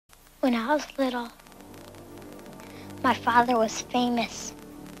When I was little, my father was famous.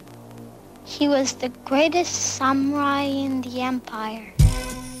 He was the greatest samurai in the empire.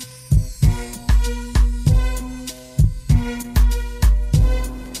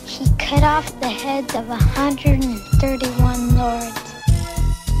 He cut off the heads of 131 lords.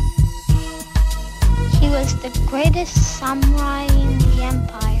 He was the greatest samurai in the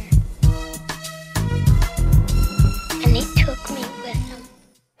empire. And he took me with him.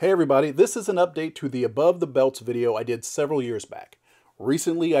 Hey everybody, this is an update to the Above the Belts video I did several years back.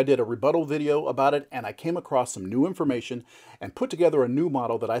 Recently I did a rebuttal video about it and I came across some new information and put together a new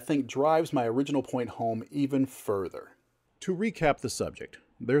model that I think drives my original point home even further. To recap the subject,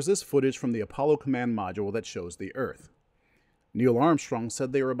 there's this footage from the Apollo command module that shows the Earth. Neil Armstrong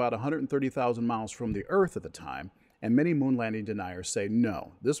said they were about 130,000 miles from the Earth at the time, and many moon landing deniers say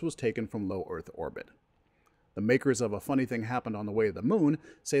no, this was taken from low Earth orbit. The makers of A Funny Thing Happened on the Way to the Moon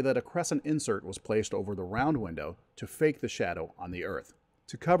say that a crescent insert was placed over the round window to fake the shadow on the Earth,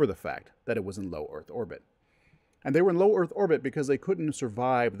 to cover the fact that it was in low Earth orbit. And they were in low Earth orbit because they couldn't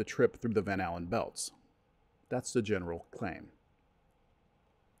survive the trip through the Van Allen belts. That's the general claim.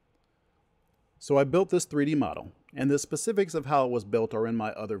 So I built this 3D model, and the specifics of how it was built are in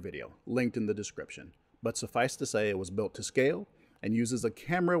my other video, linked in the description. But suffice to say, it was built to scale, and uses a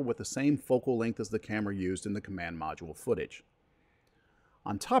camera with the same focal length as the camera used in the command module footage.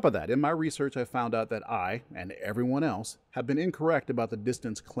 On top of that, in my research I found out that I, and everyone else, have been incorrect about the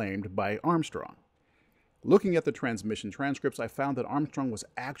distance claimed by Armstrong. Looking at the transmission transcripts, I found that Armstrong was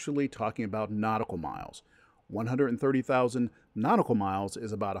actually talking about nautical miles. 130,000 nautical miles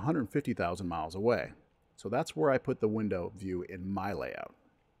is about 150,000 miles away. So that's where I put the window view in my layout.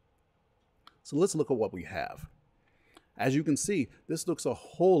 So let's look at what we have. As you can see, this looks a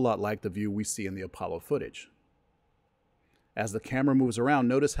whole lot like the view we see in the Apollo footage. As the camera moves around,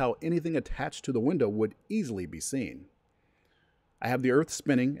 notice how anything attached to the window would easily be seen. I have the Earth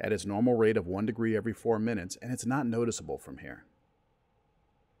spinning at its normal rate of 1 degree every 4 minutes, and it's not noticeable from here.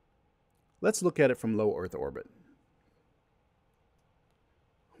 Let's look at it from low Earth orbit.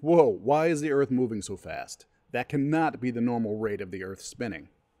 Whoa, why is the Earth moving so fast? That cannot be the normal rate of the Earth spinning.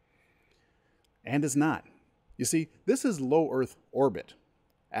 And it's not. You see, this is low Earth orbit.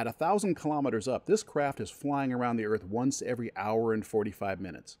 At 1,000 kilometers up, this craft is flying around the Earth once every hour and 45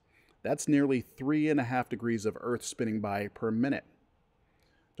 minutes. That's nearly 3.5 degrees of Earth spinning by per minute.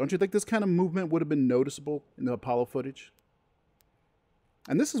 Don't you think this kind of movement would have been noticeable in the Apollo footage?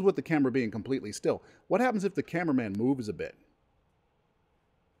 And this is with the camera being completely still. What happens if the cameraman moves a bit?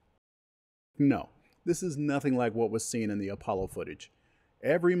 No, this is nothing like what was seen in the Apollo footage.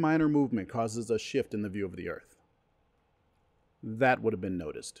 Every minor movement causes a shift in the view of the Earth. That would have been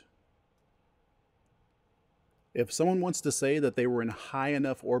noticed. If someone wants to say that they were in high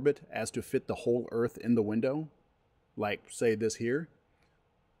enough orbit as to fit the whole Earth in the window, like say this here,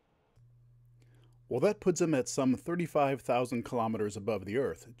 well, that puts them at some 35,000 kilometers above the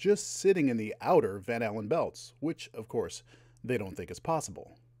Earth, just sitting in the outer Van Allen belts, which, of course, they don't think is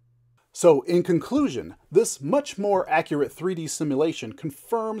possible. So, in conclusion, this much more accurate 3D simulation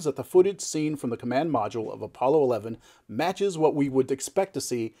confirms that the footage seen from the command module of Apollo 11 matches what we would expect to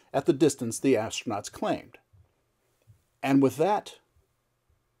see at the distance the astronauts claimed. And with that,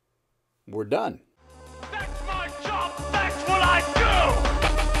 we're done. That's my job! That's what I do!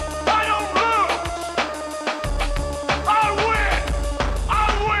 I don't lose! I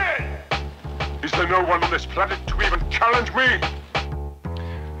win! Is there no one on this planet to even challenge me?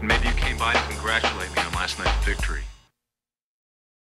 Maybe you came by to congratulate me on last night's victory.